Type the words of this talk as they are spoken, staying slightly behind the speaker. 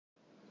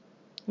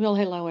Well,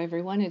 hello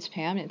everyone. It's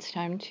Pam. It's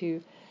time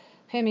to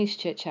Pammy's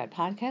Chit Chat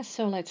podcast.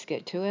 So let's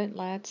get to it.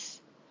 Let's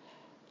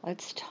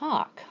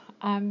talk.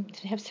 I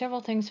have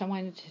several things I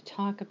wanted to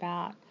talk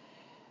about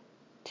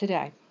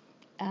today.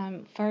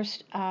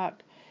 First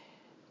up,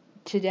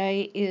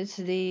 today is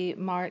the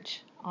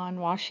March on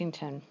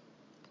Washington.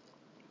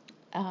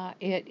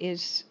 It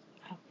is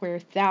where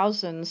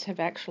thousands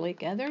have actually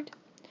gathered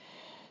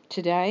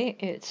today.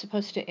 It's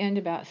supposed to end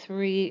about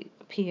 3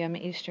 p.m.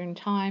 Eastern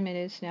Time. It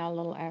is now a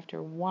little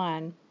after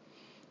 1.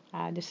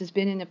 This has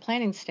been in the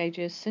planning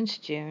stages since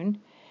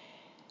June.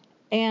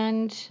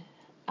 And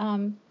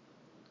um,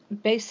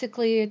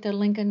 basically, at the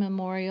Lincoln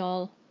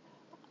Memorial,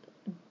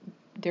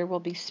 there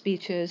will be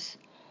speeches.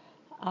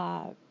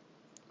 Uh,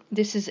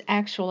 this is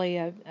actually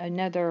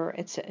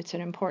it's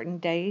an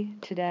important day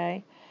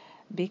today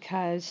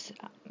because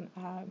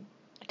uh,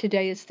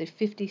 today is the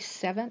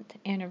 57th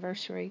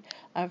anniversary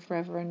of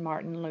Reverend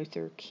Martin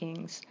Luther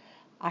King's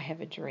I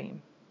Have a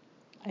Dream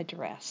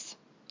address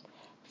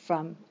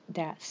from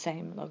that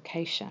same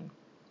location.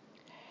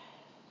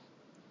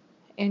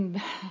 And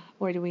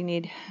where do we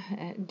need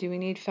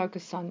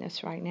focus on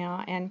this right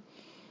now? And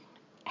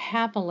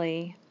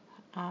happily,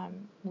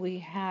 we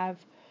have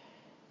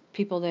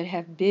people that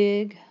have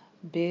big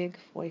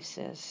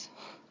voices.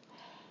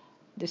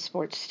 The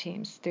sports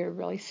teams, they're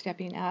really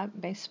stepping up.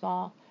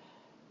 Baseball,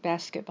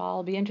 basketball.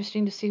 It'll be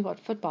interesting to see what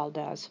football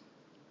does.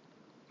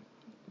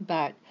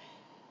 But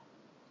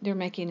they're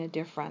making a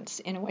difference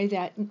in a way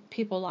that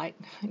people like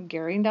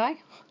Gary and I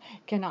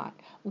cannot.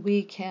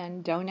 We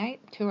can donate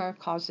to our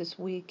causes.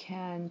 We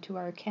can to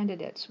our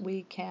candidates.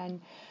 We can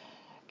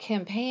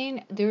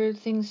campaign. There are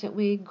things that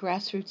we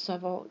grassroots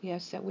level,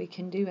 yes, that we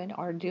can do and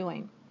are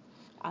doing.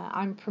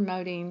 I'm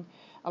promoting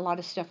a lot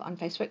of stuff on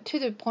Facebook to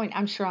the point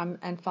I'm sure I'm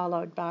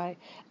unfollowed by.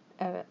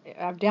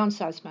 I've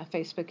downsized my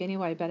Facebook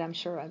anyway, but I'm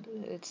sure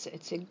it's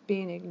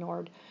being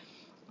ignored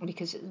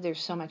because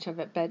there's so much of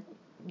it. But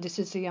this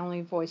is the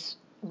only voice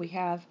we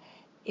have.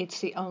 It's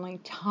the only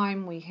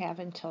time we have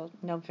until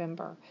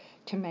November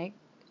to make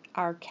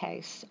our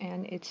case,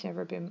 and it's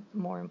never been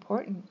more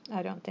important,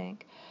 I don't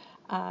think.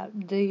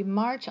 The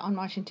March on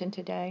Washington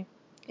today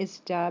is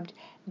dubbed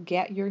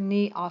 "Get Your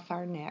Knee Off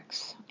Our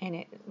Necks," and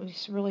it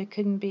just really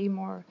couldn't be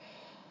more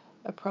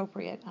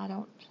appropriate.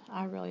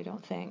 I really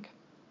don't think.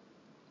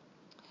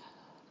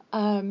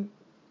 Um,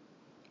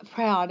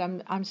 Proud.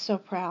 I'm so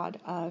proud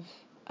of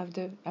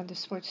the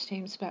sports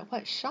teams. But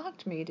what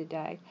shocked me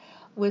today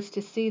was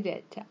to see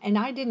that, and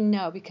I didn't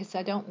know because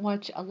I don't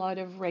watch a lot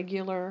of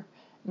regular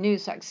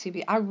news like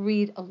CB. I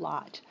read a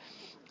lot,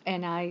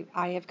 and I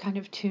have kind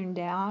of tuned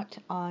out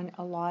on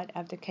a lot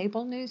of the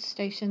cable news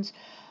stations.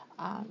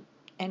 Um,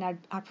 and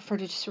I prefer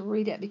to just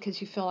read it because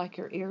you feel like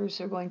your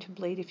ears are going to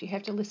bleed if you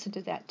have to listen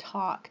to that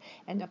talk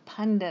and the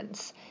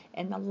pundits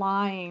and the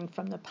lying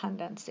from the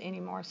pundits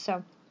anymore.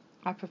 So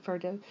I prefer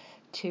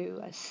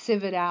to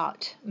sieve it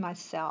out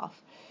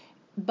myself.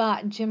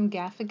 But Jim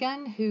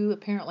Gaffigan, who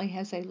apparently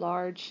has a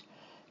large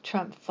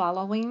Trump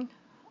following,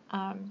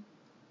 um,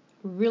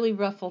 really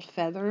ruffled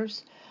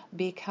feathers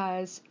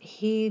because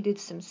he did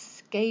some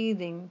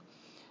scathing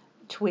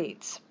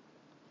tweets,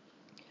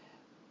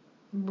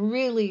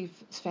 really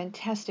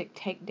fantastic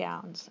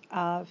takedowns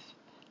of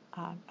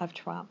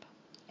Trump,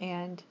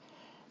 and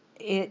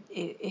it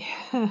it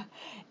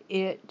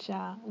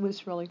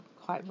was really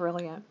quite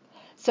brilliant.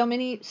 So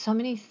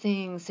many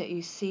things that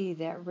you see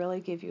that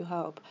really give you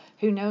hope.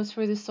 Who knows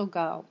where this will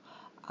go?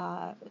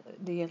 Uh,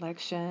 the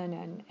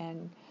election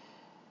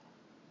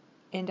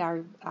and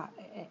our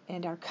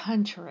and our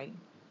country,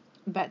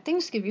 but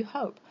things give you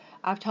hope.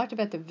 I've talked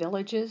about the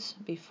villages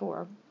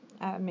before,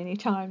 many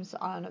times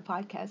on a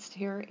podcast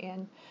here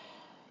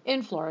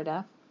in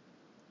Florida,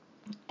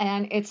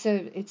 and it's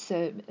a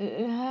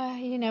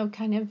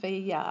kind of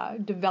a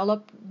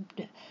developed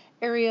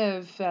area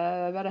of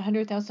about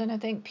 100,000 I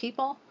think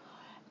people,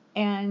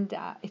 and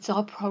it's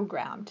all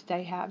programmed.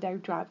 They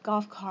drive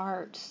golf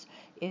carts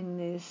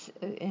in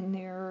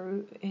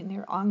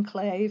their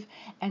enclave,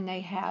 and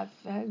they have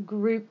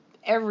group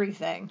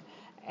everything,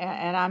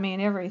 and I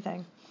mean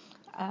everything.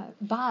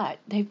 But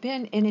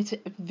and it's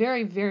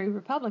very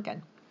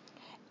Republican.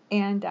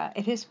 And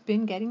it has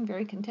been getting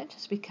very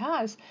contentious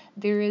because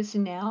there is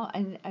now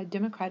a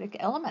Democratic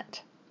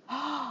element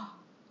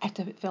at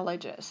the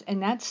villages,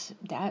 and that's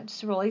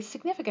really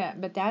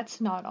significant. But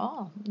that's not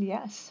all.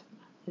 Yes,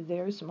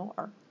 there's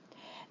more.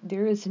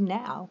 There is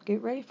now.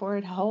 Get ready for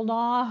it. Hold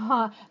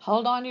on,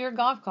 hold on to your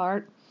golf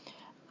cart.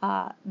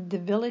 The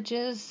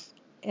villages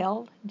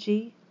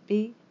LGBTQ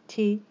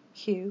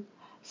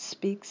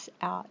speaks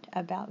out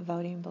about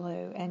voting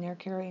blue, and they're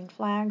carrying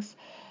flags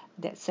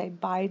that say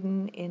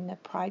Biden in the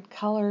pride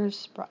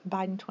colors,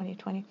 Biden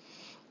 2020.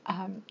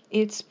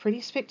 It's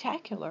pretty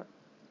spectacular.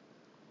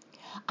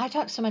 I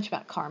talk so much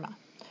about karma.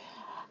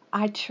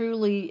 I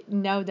truly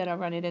know that I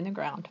run it in the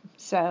ground.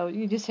 So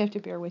you just have to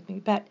bear with me.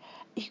 But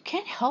you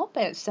can't help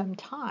it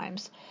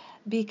sometimes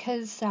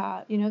because,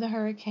 the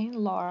Hurricane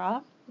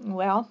Laura,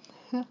 well,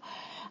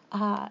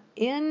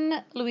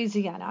 in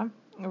Louisiana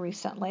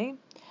recently,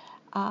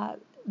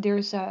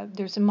 there's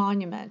a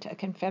monument, a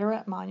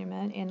Confederate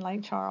monument in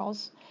Lake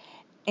Charles,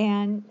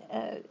 and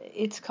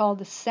it's called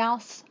the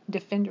South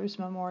Defenders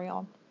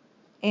Memorial,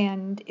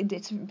 and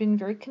it's been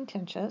very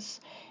contentious,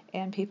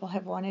 and people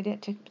have wanted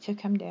it to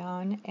come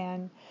down,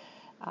 and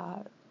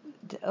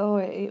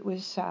it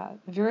was a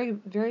very,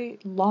 very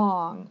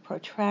long,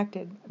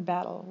 protracted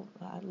battle.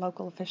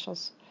 Local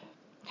officials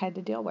had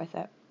to deal with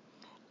it.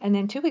 And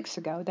then 2 weeks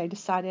ago, they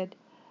decided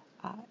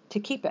to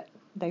keep it.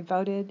 They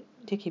voted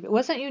to keep it. It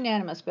wasn't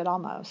unanimous, but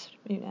almost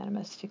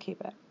unanimous to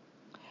keep it.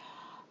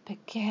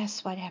 But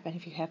guess what happened?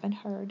 If you haven't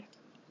heard,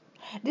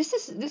 this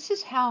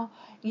is how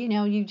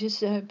you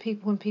just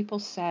people when people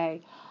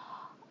say,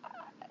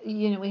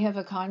 we have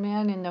a con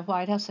man in the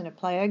White House and a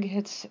plague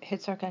hits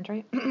our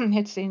country,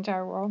 hits the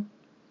entire world.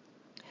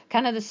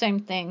 Kind of the same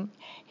thing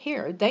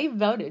here. They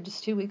voted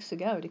just 2 weeks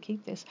ago to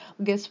keep this.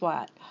 Well, guess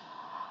what?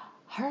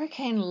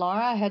 Hurricane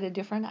Laura had a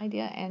different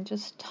idea and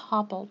just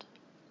toppled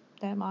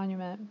that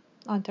monument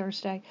on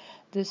Thursday.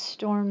 The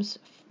storm's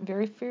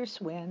very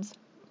fierce winds.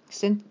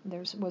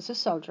 There was a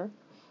soldier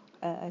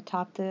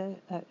atop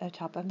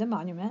of the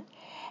monument,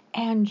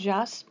 and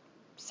just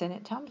sent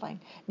it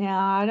tumbling. Now,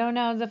 I don't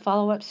know the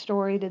follow-up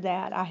story to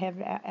that. I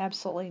have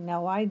absolutely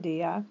no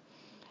idea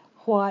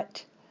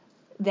what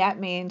that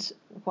means,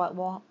 what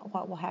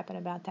will happen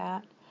about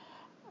that.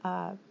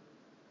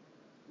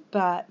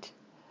 But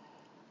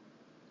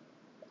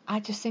I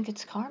just think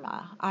it's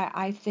karma.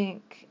 I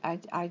think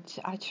I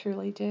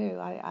truly do.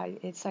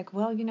 It's like,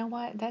 well, you know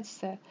what? That's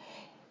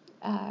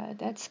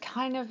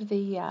kind of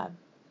the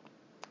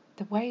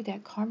way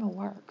that karma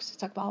works.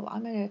 It's like, well,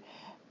 I'm gonna,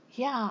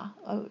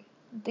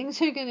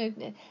 things are gonna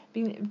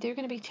they're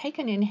gonna be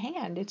taken in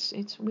hand.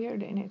 It's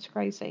weird and it's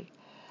crazy.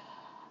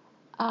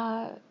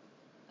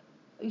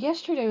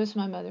 Yesterday was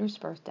my mother's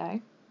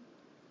birthday,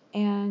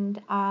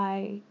 and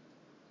I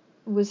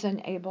was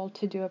unable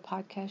to do a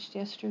podcast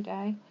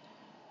yesterday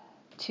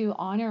to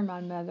honor my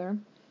mother.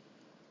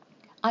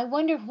 I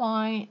wonder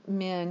why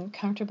men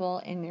comfortable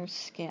in their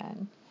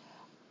skin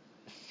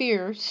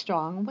fear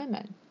strong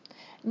women.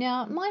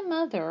 Now, my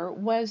mother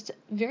was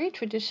very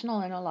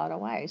traditional in a lot of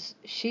ways.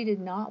 She did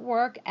not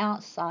work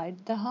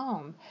outside the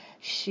home.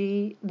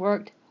 She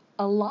worked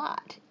a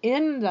lot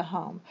in the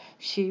home.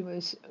 She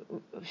was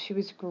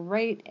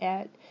great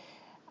at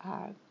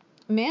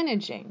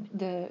managing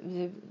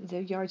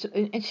the yards,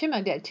 and she and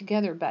my dad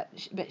together, but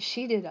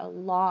she did a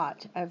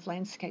lot of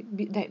landscape,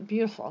 that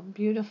beautiful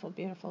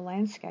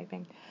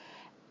landscaping,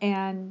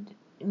 and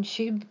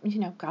she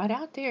got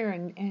out there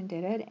and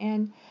did it,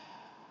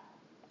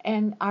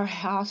 and our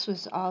house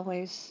was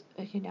always,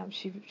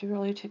 she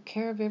really took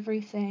care of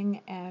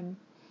everything, and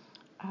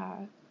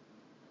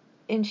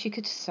she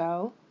could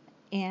sew,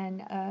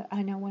 and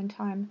I know one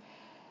time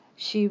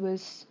she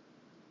was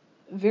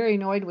very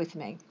annoyed with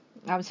me.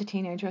 I was a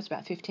teenager, I was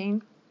about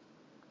 15,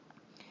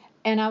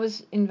 and I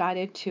was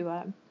invited to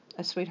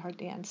a sweetheart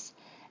dance,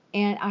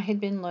 and I had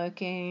been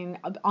looking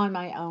on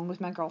my own with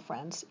my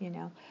girlfriends,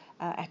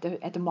 at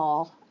the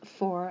mall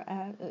for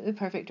the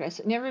perfect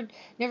dress.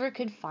 Never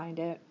could find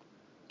it,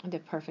 the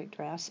perfect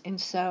dress, and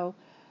so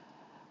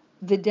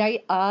the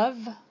day of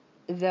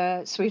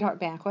the sweetheart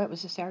banquet,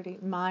 was a Saturday,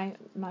 my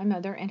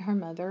mother and her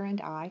mother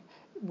and I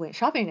went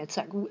shopping. It's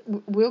like,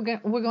 we're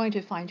going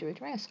to find you a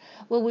dress.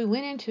 Well, we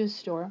went into a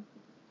store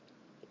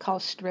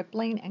called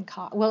Stripling and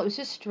well, it was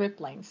just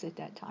Stripling's at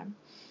that time,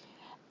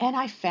 and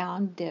I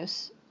found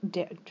this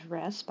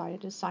dress by a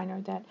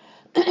designer that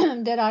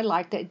that I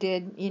liked, that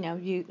did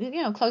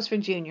clothes for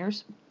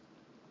juniors,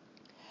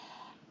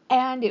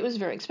 and it was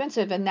very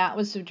expensive, and that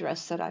was the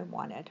dress that I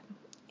wanted.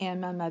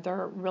 And my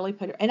mother really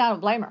put her, and I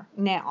don't blame her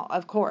now,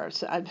 of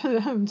course. I'm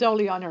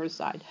totally on her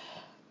side.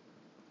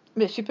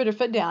 But she put her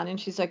foot down, and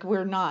she's like,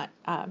 we're not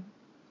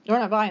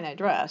buying that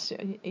dress.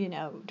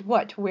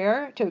 What, to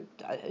wear?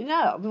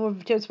 No,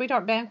 to a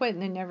sweetheart banquet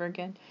and then never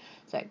again.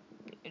 It's like,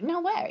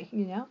 no way,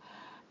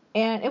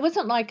 And it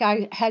wasn't like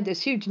I had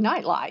this huge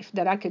nightlife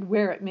that I could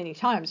wear it many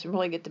times and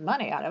really get the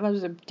money out of it. I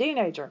was a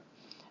teenager,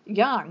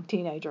 young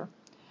teenager.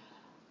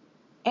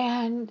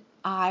 And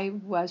I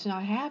was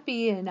not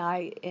happy, and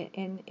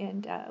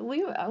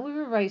we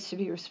were raised to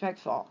be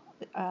respectful,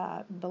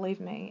 believe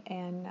me,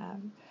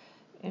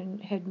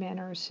 and had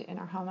manners in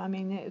our home. I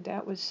mean,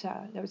 that was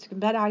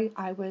but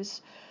I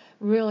was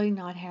really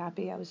not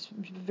happy. I was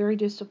very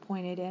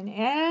disappointed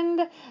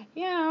and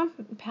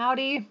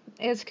pouty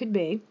as could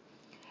be,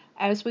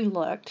 as we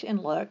looked and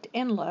looked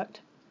and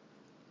looked.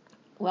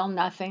 Well,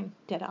 nothing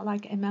did I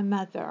like, and my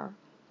mother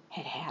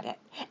had it.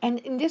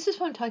 And this is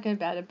what I'm talking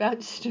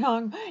about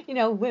strong,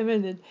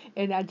 women.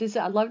 And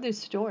I love this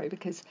story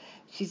because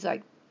she's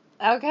like,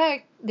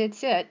 okay,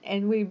 that's it.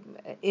 And we,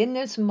 in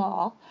this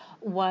mall,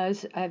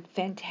 was a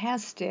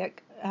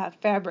fantastic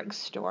fabric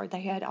store.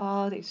 They had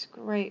all these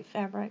great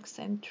fabrics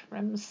and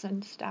trims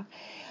and stuff.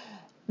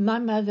 My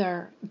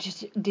mother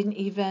just didn't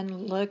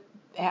even look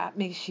at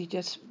me. She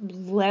just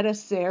led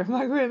us there,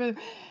 my grandmother,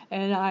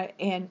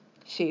 and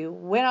she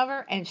went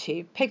over and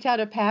she picked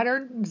out a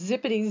pattern,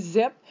 zippity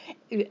zip,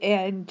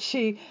 and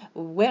she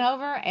went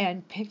over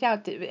and picked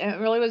out, it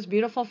really was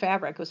beautiful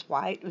fabric. It was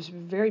white. It was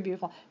very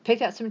beautiful.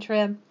 Picked out some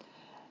trim,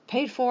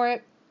 paid for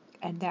it,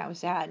 and that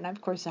was that. And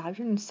of course, I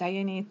didn't say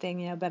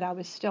anything, but I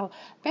was still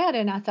bad.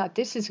 And I thought,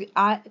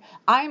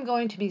 I'm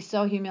going to be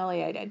so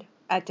humiliated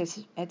at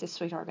this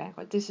sweetheart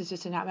banquet. This is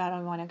just I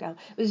don't want to go.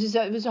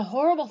 It was a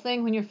horrible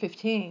thing when you're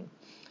 15.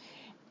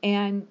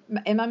 And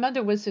my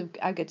mother was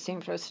a good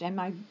seamstress, and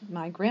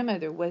my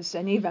grandmother was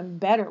an even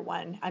better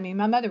one. I mean,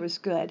 my mother was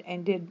good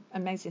and did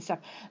amazing stuff,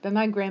 but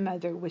my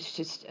grandmother was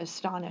just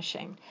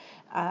astonishing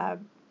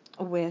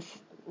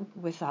with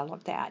all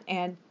of that.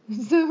 And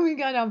so we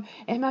got home,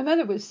 and my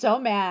mother was so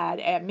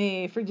mad at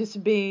me for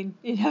just being,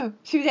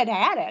 she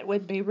had it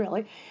with me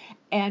really,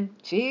 and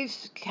she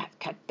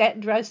cut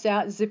that dress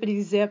out,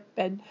 zippity zip,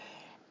 and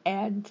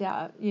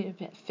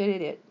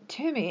fitted it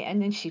to me.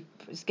 And then she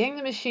was getting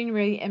the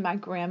machinery, and my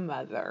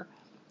grandmother,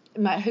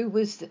 who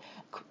was,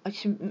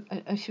 she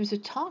was a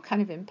tall,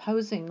 kind of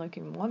imposing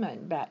looking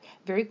woman, but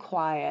very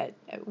quiet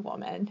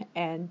woman,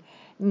 and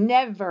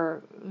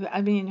never,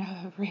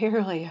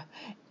 rarely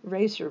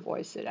raised her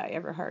voice that I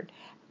ever heard.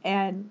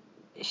 And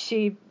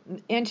she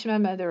inched my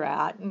mother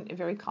out, and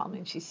very calmly,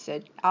 and she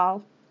said,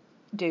 "I'll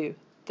do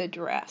the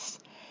dress."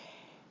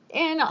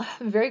 And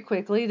very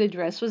quickly the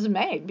dress was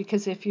made,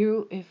 because if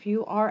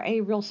you are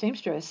a real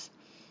seamstress,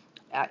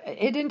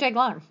 it didn't take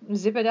long.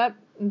 Zip it up,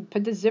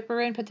 put the zipper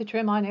in, put the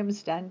trim on, it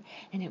was done,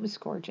 and it was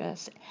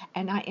gorgeous.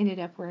 And I ended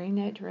up wearing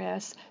that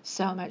dress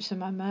so much that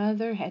my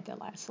mother had the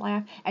last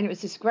laugh. And it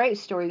was this great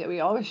story that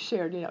we always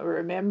shared,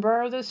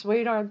 remember the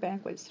sweetheart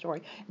banquet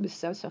story. It was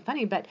so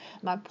funny. But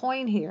my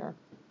point here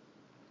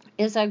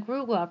is I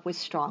grew up with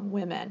strong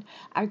women.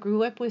 I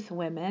grew up with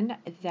women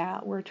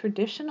that were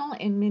traditional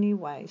in many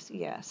ways,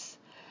 yes,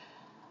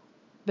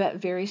 but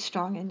very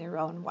strong in their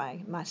own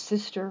way. My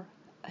sister,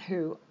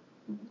 who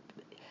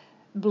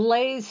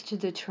blazed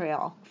the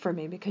trail for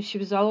me because she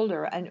was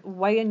older, and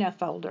way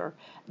enough older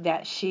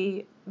that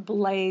she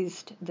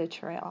blazed the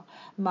trail.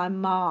 My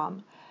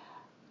mom,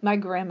 my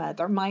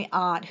grandmother, my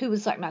aunt, who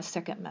was like my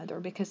second mother,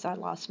 because I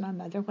lost my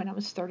mother when I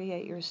was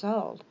 38 years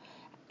old.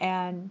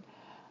 And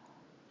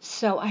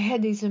so I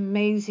had these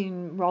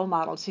amazing role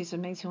models, these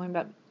amazing women.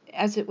 But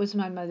as it was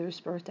my mother's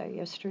birthday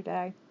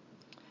yesterday,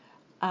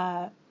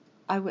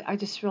 I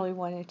just really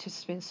wanted to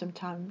spend some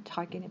time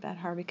talking about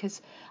her,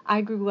 because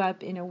I grew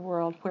up in a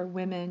world where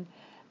women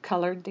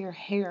colored their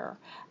hair,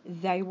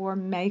 they wore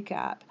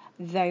makeup,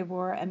 they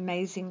wore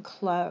amazing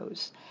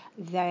clothes,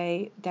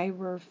 they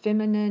were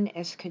feminine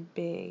as could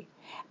be,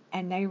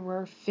 and they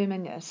were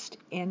feminist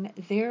in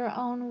their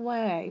own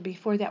way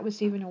before that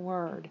was even a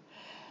word.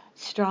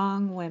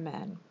 Strong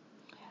women.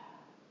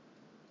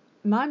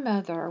 My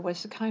mother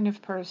was the kind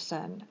of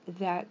person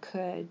that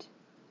could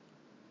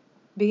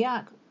be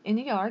out in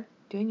the yard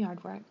doing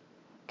yard work,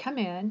 come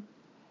in,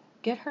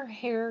 get her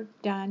hair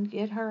done,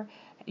 get her,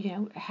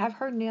 have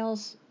her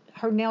nails.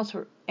 Her nails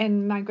were,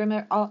 and my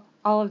grandmother,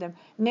 all of them,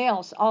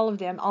 nails, all of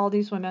them, all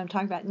these women I'm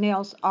talking about,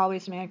 nails,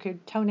 always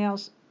manicured,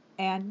 toenails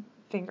and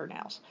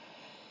fingernails.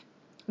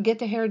 Get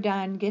the hair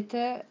done, get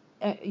the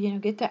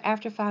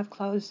after 5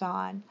 clothes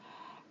on,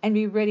 and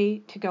be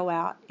ready to go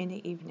out in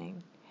the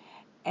evening.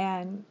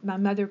 And my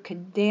mother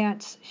could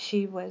dance.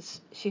 She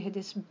had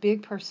this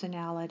big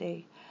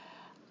personality,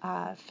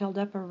 filled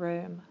up a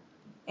room,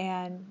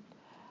 and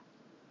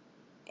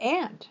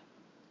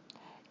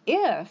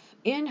if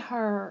in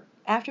her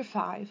after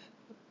 5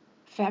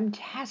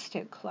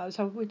 fantastic clothes,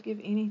 I would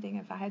give anything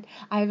if I had.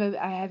 I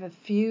have a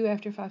few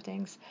after 5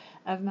 things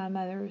of my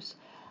mother's,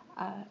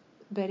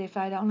 but if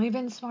I'd only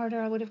been smarter,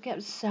 I would have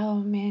kept so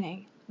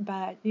many.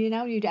 But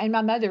and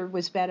my mother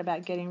was bad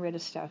about getting rid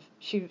of stuff.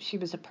 She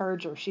was a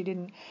purger. She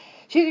didn't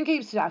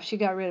keep stuff. She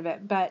got rid of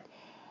it. But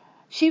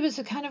she was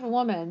the kind of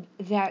woman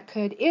that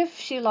could, if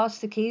she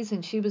lost the keys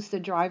and she was the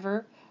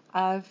driver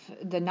of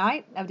the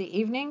night, of the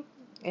evening,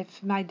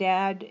 if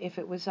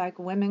it was like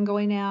women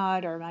going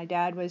out, or my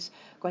dad was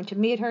going to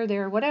meet her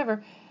there,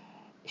 whatever,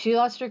 she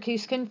lost her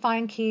keys, couldn't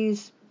find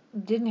keys,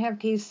 didn't have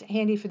keys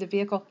handy for the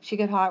vehicle, she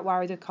could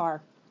hotwire the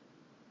car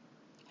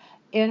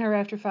in her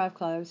after 5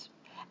 clothes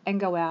and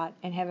go out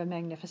and have a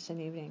magnificent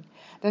evening.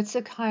 That's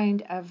the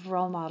kind of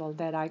role model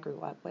that I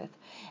grew up with.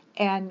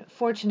 And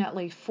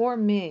fortunately for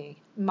me,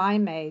 my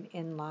mate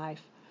in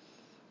life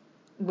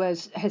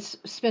has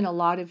spent a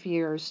lot of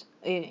years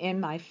in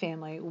my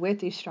family with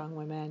these strong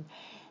women,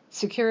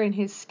 secure in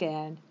his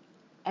skin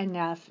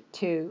enough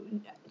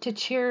to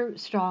cheer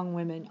strong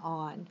women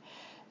on.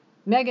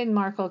 Meghan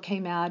Markle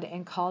came out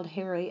and called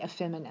Harry a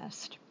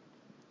feminist.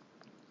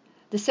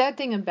 The sad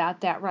thing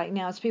about that right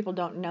now is people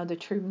don't know the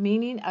true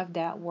meaning of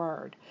that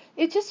word.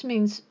 It just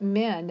means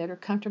men that are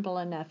comfortable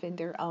enough in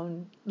their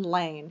own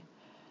lane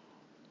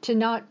to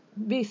not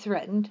be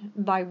threatened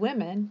by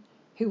women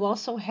who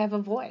also have a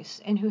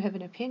voice and who have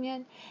an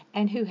opinion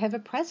and who have a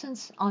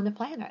presence on the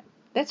planet.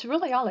 That's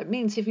really all it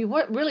means if you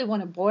really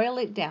want to boil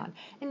it down,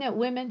 and that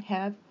women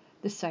have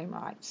the same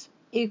rights,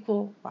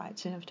 equal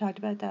rights, and I've talked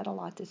about that a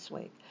lot this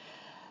week.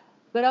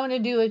 But I want to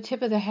do a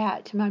tip of the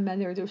hat to my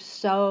mother. There's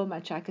so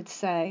much I could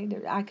say.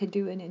 I could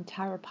do an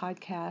entire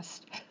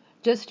podcast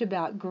just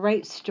about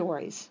great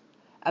stories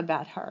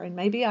about her. And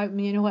maybe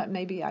you know what,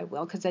 maybe I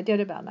will, because I did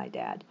about my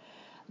dad.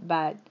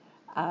 But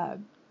uh,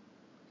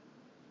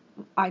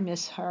 I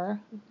miss her.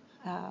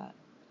 Uh,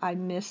 I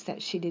miss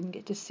that she didn't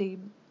get to see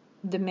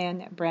the man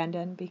that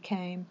Brandon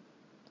became.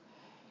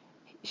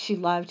 She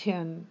loved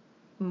him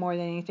more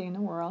than anything in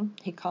the world.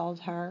 He called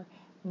her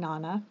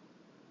Nana.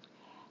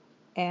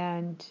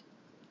 And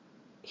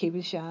he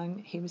was young.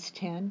 He was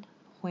 10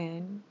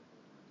 when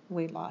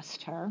we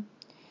lost her.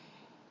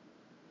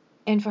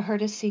 And for her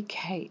to see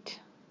Kate,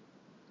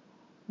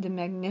 the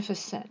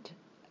magnificent,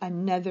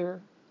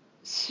 another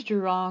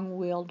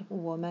strong-willed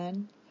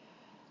woman,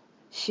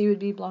 she would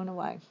be blown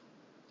away,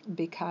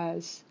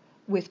 because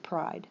with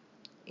pride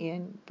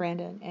in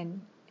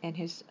Brandon and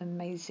his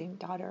amazing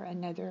daughter,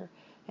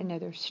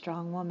 another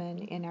strong woman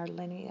in our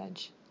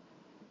lineage.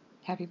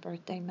 Happy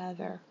birthday,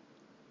 Mother.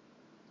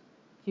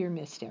 You're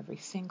missed every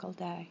single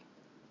day.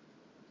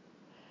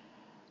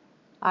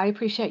 I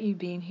appreciate you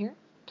being here.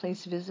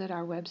 Please visit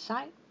our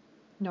website,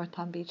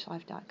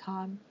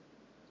 northpalmbeachlife.com.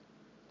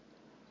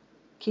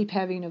 Keep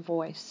having a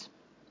voice.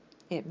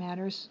 It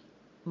matters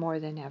more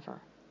than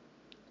ever.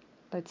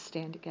 Let's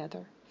stand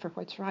together for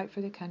what's right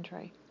for the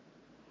country.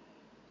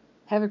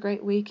 Have a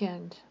great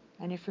weekend.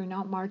 And if you're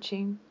not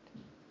marching,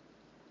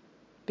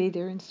 be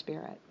there in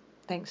spirit.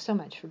 Thanks so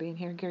much for being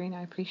here, Gary, and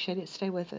I appreciate it. Stay with us.